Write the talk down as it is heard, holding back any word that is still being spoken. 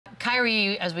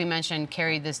Kyrie, as we mentioned,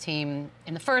 carried this team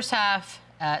in the first half,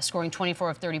 scoring 24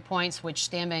 of 30 points, which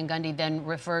Stan Van Gundy then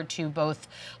referred to both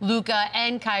Luka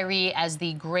and Kyrie as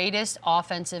the greatest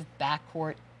offensive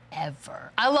backcourt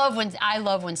ever. I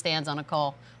love when Stan's on a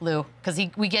call, Lou, because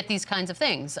we get these kinds of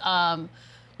things.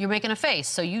 You're making a face,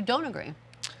 so you don't agree.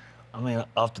 I mean,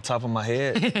 off the top of my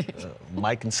head,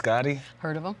 Mike and Scotty.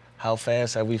 Heard of them? How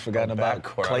fast have we forgotten about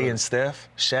Clay and Steph,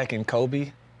 Shaq and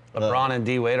Kobe? LeBron and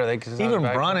D-Wade, are they considered even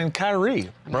Bron and Kyrie.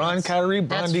 Bron, Kyrie,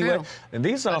 Bron, D-Wade. And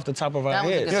these are off the top of our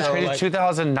heads. Yeah, so like,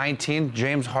 2019,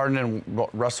 James Harden and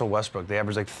Russell Westbrook, they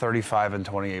averaged like 35 and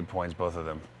 28 points, both of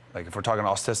them. Like, if we're talking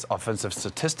offensive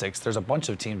statistics, there's a bunch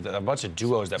of teams, a bunch of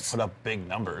duos that put up big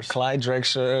numbers. Clyde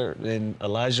Drexler and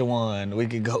Elijah Wan. We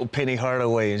could go Penny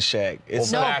Hardaway and Shaq.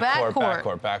 It's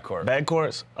backcourt.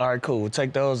 Backcourts? All right, cool. We'll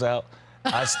take those out.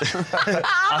 I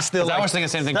still like. I was thinking the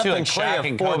same thing, too. Like Shaq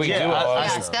and Kobe duo.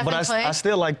 Steph and Clay. I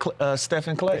still like Steph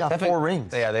and Clay. They got 4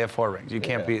 rings. Yeah, they have 4 rings. You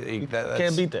can't beat that.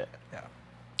 Can't beat that. Yeah.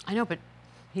 I know, but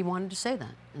he wanted to say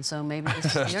that, and so maybe this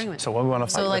is the argument. So what we want to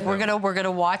fight? So like we're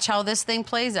gonna watch how this thing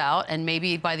plays out, and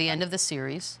maybe by the end of the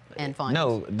series and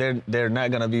finals. No, they're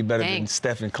not gonna be better than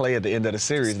Steph and Clay at the end of the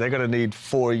series. They're gonna need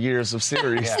 4 years of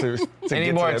series to they need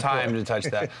get more to time to touch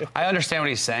that. I understand what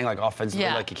he's saying, like offensively,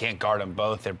 like you can't guard them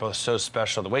both. They're both so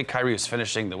special. The way Kyrie is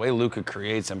finishing, the way Luka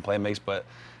creates and play makes, but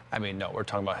I mean, no, we're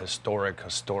talking about historic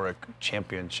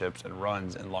championships and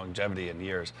runs and longevity in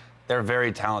years. They're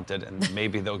very talented, and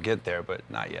maybe they'll get there, but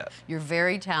not yet. You're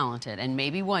very talented, and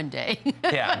maybe one day.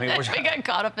 Yeah, I mean, we got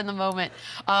caught up in the moment.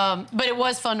 But it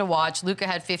was fun to watch. Luka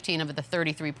had 15 of the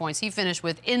 33 points he finished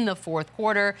with in the fourth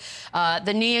quarter.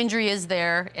 The knee injury is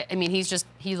there. I mean,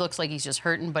 he looks like he's just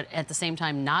hurting, but at the same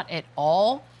time, not at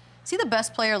all. Is he the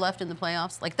best player left in the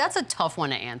playoffs? Like, that's a tough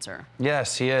one to answer.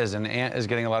 Yes, he is, and Ant is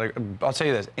getting a lot of... I'll tell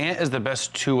you this, Ant is the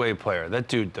best two-way player. That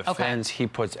dude defends, he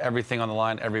puts everything on the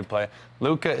line every play.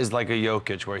 Luka is like a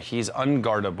Jokic, where he's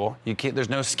unguardable. There's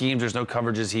no schemes, there's no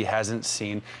coverages he hasn't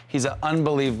seen. He's an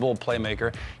unbelievable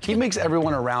playmaker. He makes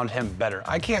everyone around him better.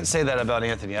 I can't say that about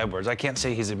Anthony Edwards. I can't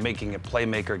say he's making a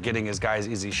playmaker, getting his guys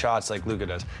easy shots like Luka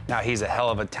does. Now, he's a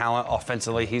hell of a talent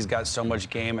offensively. He's got so much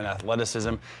game and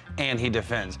athleticism, and he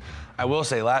defends. I will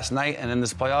say, last night and in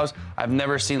this playoffs, I've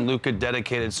never seen Luka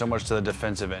dedicated so much to the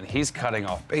defensive end. He's cutting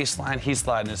off baseline, he's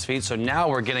sliding his feet, so now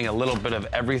we're getting a little bit of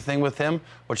everything with him,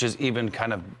 which is even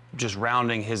kind of just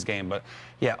rounding his game. But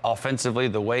yeah, offensively,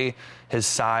 the way his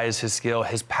size, his skill,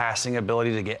 his passing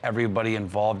ability to get everybody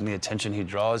involved in the attention he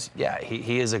draws, yeah,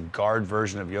 he is a guard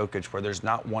version of Jokic, where there's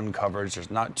not one coverage,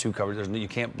 there's not two coverage, you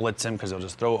can't blitz him because he'll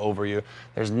just throw over you.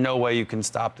 There's no way you can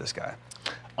stop this guy.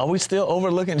 Are we still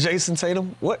overlooking Jason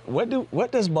Tatum?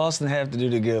 What does Boston have to do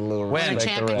to get a little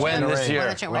respect around? Win this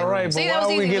year. All right,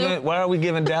 but why are we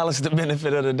giving Dallas the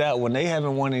benefit of the doubt when they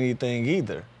haven't won anything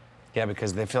either? Yeah,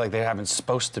 because they feel like they haven't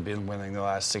supposed to be winning the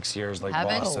last 6 years like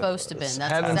Boston. Haven't supposed to been. That's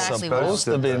haven't exactly supposed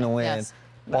to been to win. Yes.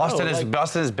 Boston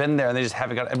has been there, and they just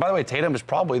haven't got it. And by the way, Tatum is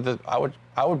probably I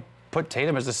would put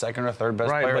Tatum as the second or third best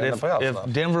player in the playoffs.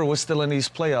 If Denver was still in these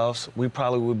playoffs, we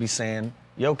probably would be saying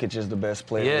Jokic is the best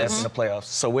player left in the playoffs.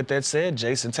 So with that said,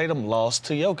 Jason Tatum lost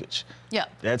to Jokic. Yeah.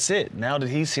 That's it. Now that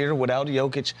he's here without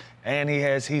Jokic, and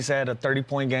he's had a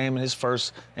 30-point game in his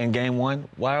first in game 1,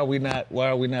 why are we not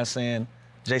saying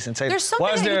Jason Tatum?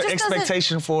 Why is there an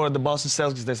expectation for the Boston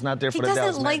Celtics that's not there for the Dallas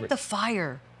Mavericks? He doesn't light the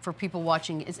fire for people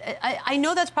watching. I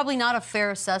know that's probably not a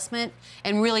fair assessment,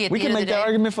 and really at the end of the day... We can make the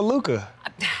argument for Luka.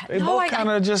 They both kind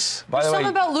of just... There's something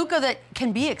about Luka that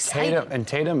can be exciting.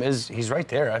 Tatum he's right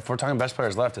there. If we're talking best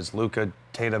players left, it's Luka,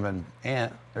 Tatum, and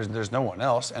Ant. There's no one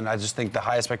else, and I just think the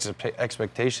highest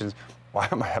expectations... Why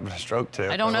am I having a stroke, too?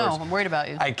 I don't know. I'm worried about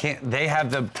you. I can't. They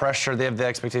have the pressure. They have the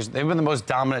expectations. They've been the most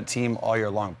dominant team all year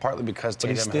long, partly because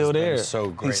Tatum has been so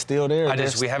great. He's still there.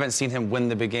 We haven't seen him win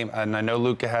the big game, and I know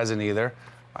Luka hasn't either.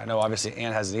 I know, obviously,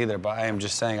 Ant hasn't either, but I am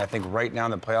just saying, I think right now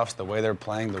in the playoffs, the way they're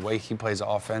playing, the way he plays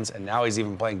offense, and now he's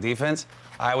even playing defense,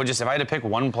 if I had to pick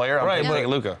one player, I'm picking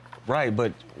Luka. Right,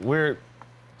 but Who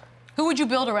would you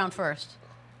build around first?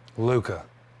 Luka.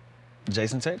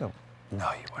 Jason Tatum. No,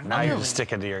 you wouldn't. Now you're just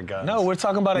sticking to your guns. No, we're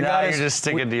talking about a guy you're just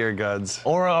sticking to your guns.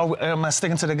 Or am I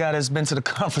sticking to the guy that's been to the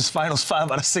conference finals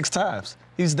 5 out of 6 times?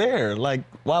 He's there. Like,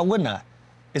 why wouldn't I?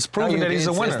 It's proven that he's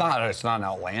a winner. It's not an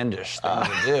outlandish thing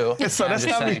to do. So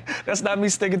that's not me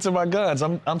sticking to my guns.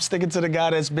 I'm sticking to the guy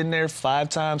that's been there 5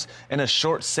 times in a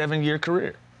short 7-year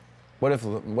career. What if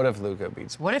Luka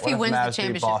beats? What if he wins the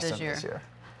championship this year?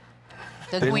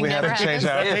 We have to change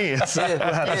our opinions. They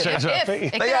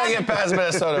gotta get past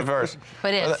Minnesota first.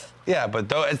 But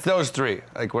it's those 3.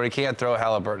 Like, where he can't throw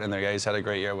Halliburton in there. Yeah, he's had a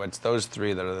great year. But it's those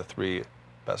 3 that are the 3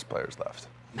 best players left.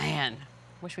 Man,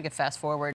 wish we could fast forward.